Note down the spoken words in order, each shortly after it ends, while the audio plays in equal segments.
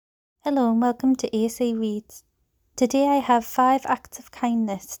Hello and welcome to AC Reads. Today I have 5 acts of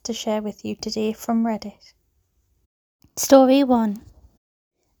kindness to share with you today from Reddit. Story 1.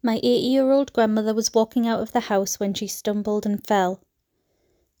 My 80-year-old grandmother was walking out of the house when she stumbled and fell.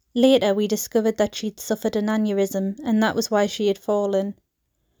 Later we discovered that she'd suffered an aneurysm and that was why she had fallen.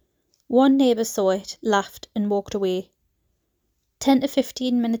 One neighbour saw it, laughed and walked away. 10 to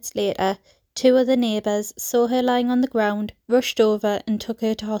 15 minutes later, 2 other neighbours saw her lying on the ground, rushed over and took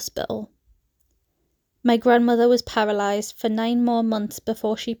her to hospital. My grandmother was paralysed for 9 more months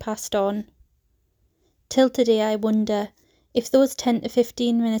before she passed on. Till today I wonder if those 10 to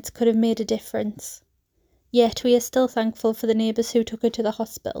 15 minutes could have made a difference. Yet we are still thankful for the neighbours who took her to the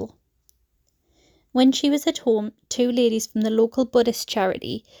hospital. When she was at home, 2 ladies from the local Buddhist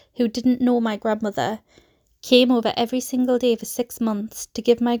charity, who didn't know my grandmother, came over every single day for 6 months to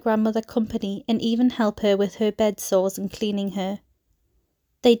give my grandmother company and even help her with her bed sores and cleaning her.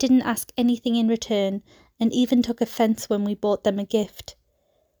 They didn't ask anything in return and even took offence when we bought them a gift.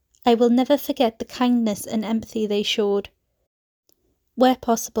 I will never forget the kindness and empathy they showed. Where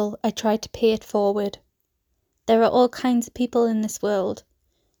possible, I tried to pay it forward. There are all kinds of people in this world.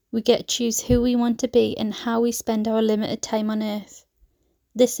 We get to choose who we want to be and how we spend our limited time on earth.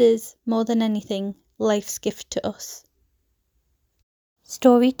 This is, more than anything, life's gift to us.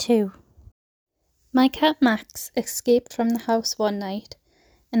 Story 2. My cat Max escaped from the house one night,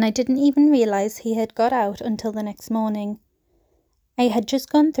 and I didn't even realise he had got out until the next morning. I had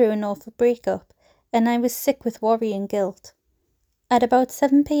just gone through an awful breakup, and I was sick with worry and guilt. At about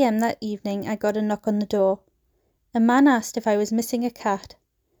 7 p.m. that evening I got a knock on the door. A man asked if I was missing a cat.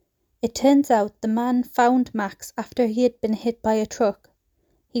 It turns out the man found Max after he had been hit by a truck.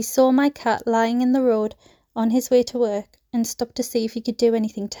 He saw my cat lying in the road on his way to work and stopped to see if he could do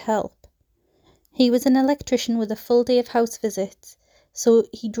anything to help. He was an electrician with a full day of house visits, so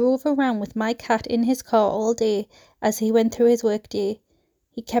he drove around with my cat in his car all day as he went through his workday.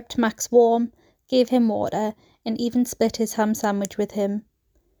 He kept Max warm, gave him water, and even split his ham sandwich with him.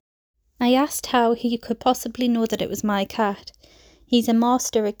 I asked how he could possibly know that it was my cat. He's a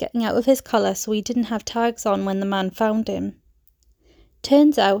master at getting out of his collar, so he didn't have tags on when the man found him.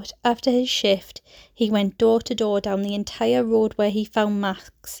 Turns out, after his shift, he went door to door down the entire road where he found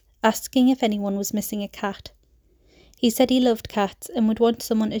Max, asking if anyone was missing a cat. He said he loved cats and would want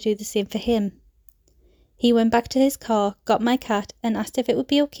someone to do the same for him. He went back to his car, got my cat, and asked if it would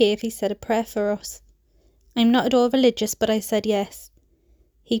be okay if he said a prayer for us. I'm not at all religious, but I said yes.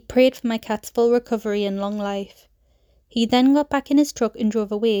 He prayed for my cat's full recovery and long life. He then got back in his truck and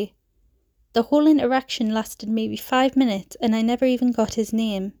drove away. The whole interaction lasted maybe 5 minutes and I never even got his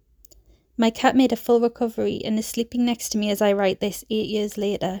name. My cat made a full recovery and is sleeping next to me as I write this 8 years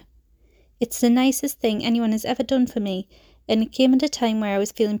later. It's the nicest thing anyone has ever done for me, and it came at a time where I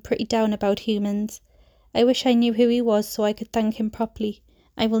was feeling pretty down about humans. I wish I knew who he was so I could thank him properly.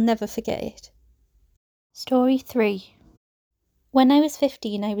 I will never forget it. Story 3. When I was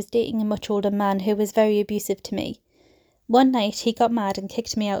 15, I was dating a much older man who was very abusive to me. One night he got mad and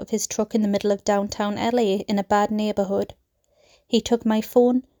kicked me out of his truck in the middle of downtown LA in a bad neighbourhood. He took my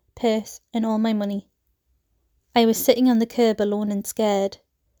phone, purse and all my money. I was sitting on the curb alone and scared,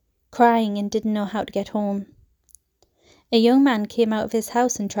 crying and didn't know how to get home. A young man came out of his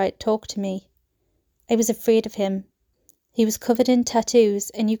house and tried to talk to me. I was afraid of him. He was covered in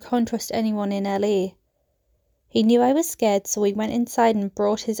tattoos and you can't trust anyone in LA. He knew I was scared, so he went inside and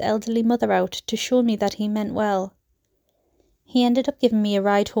brought his elderly mother out to show me that he meant well. He ended up giving me a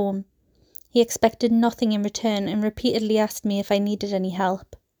ride home. He expected nothing in return and repeatedly asked me if I needed any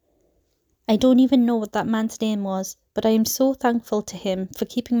help. I don't even know what that man's name was, but I am so thankful to him for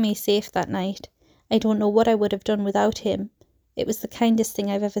keeping me safe that night. I don't know what I would have done without him. It was the kindest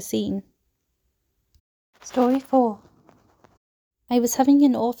thing I've ever seen. Story 4. I was having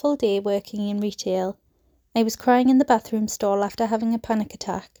an awful day working in retail. I was crying in the bathroom stall after having a panic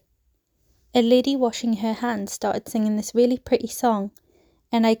attack. A lady washing her hands started singing this really pretty song,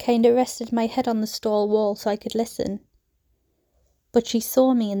 and I kinda rested my head on the stall wall so I could listen. But she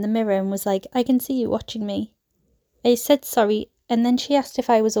saw me in the mirror and was like, "I can see you watching me." I said sorry, and then she asked if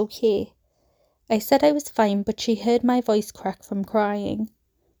I was okay. I said I was fine, but she heard my voice crack from crying.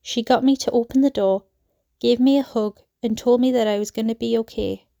 She got me to open the door, gave me a hug, and told me that I was going to be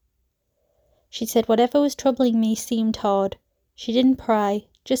okay. She said whatever was troubling me seemed hard. She didn't pry,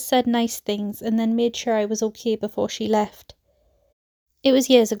 just said nice things and then made sure I was okay before she left. It was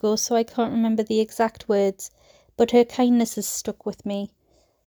years ago, so I can't remember the exact words, but her kindness has stuck with me.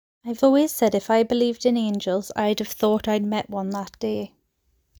 I've always said if I believed in angels, I'd have thought I'd met one that day.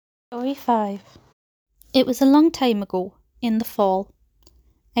 Story 5. It was a long time ago, in the fall.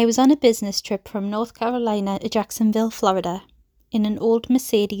 I was on a business trip from North Carolina to Jacksonville, Florida, in an old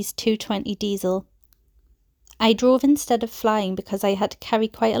Mercedes 220 diesel. I drove instead of flying because I had to carry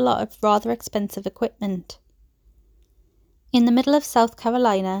quite a lot of rather expensive equipment. In the middle of South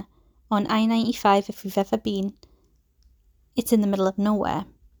Carolina, on I-95 if you've ever been, it's in the middle of nowhere.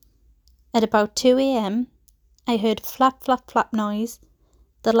 At about 2 a.m, I heard flap, flap, flap noise.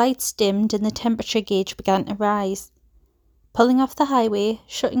 The lights dimmed and the temperature gauge began to rise. Pulling off the highway,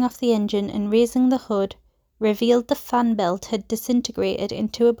 shutting off the engine and raising the hood revealed the fan belt had disintegrated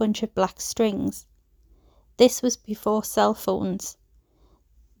into a bunch of black strings. This was before cell phones.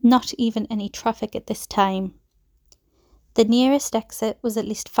 Not even any traffic at this time. The nearest exit was at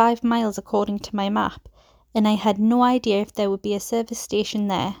least 5 miles according to my map, and I had no idea if there would be a service station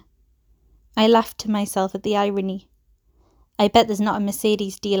there. I laughed to myself at the irony. I bet there's not a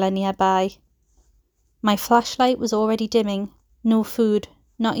Mercedes dealer nearby. My flashlight was already dimming, no food,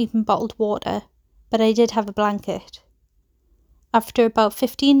 not even bottled water, but I did have a blanket. After about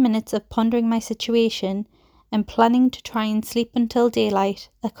 15 minutes of pondering my situation and planning to try and sleep until daylight,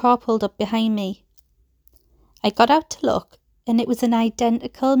 a car pulled up behind me. I got out to look, and it was an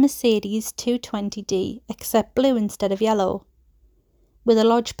identical Mercedes 220D, except blue instead of yellow. With a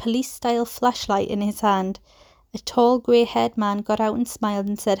large police-style flashlight in his hand, a tall grey-haired man got out and smiled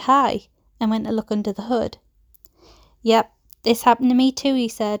and said hi, and went to look under the hood. Yep, this happened to me too, he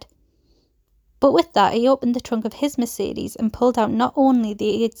said. But with that, he opened the trunk of his Mercedes and pulled out not only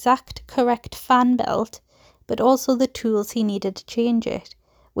the exact correct fan belt, but also the tools he needed to change it,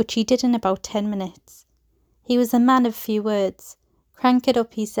 which he did in about 10 minutes. He was a man of few words. Crank it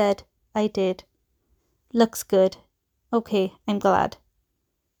up, he said. I did. Looks good. Okay, I'm glad.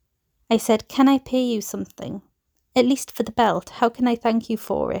 I said, can I pay you something? At least for the belt. How can I thank you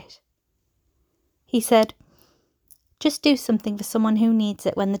for it? He said, just do something for someone who needs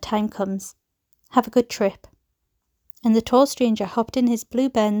it when the time comes. Have a good trip. And the tall stranger hopped in his blue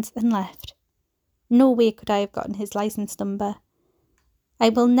Benz and left. No way could I have gotten his license number. I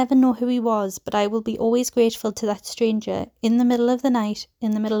will never know who he was, but I will be always grateful to that stranger in the middle of the night,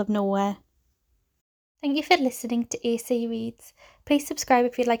 in the middle of nowhere. Thank you for listening to AC Reads. Please subscribe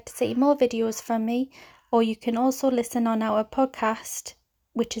if you'd like to see more videos from me, or you can also listen on our podcast,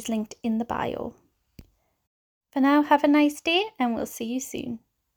 which is linked in the bio. For now, have a nice day and we'll see you soon.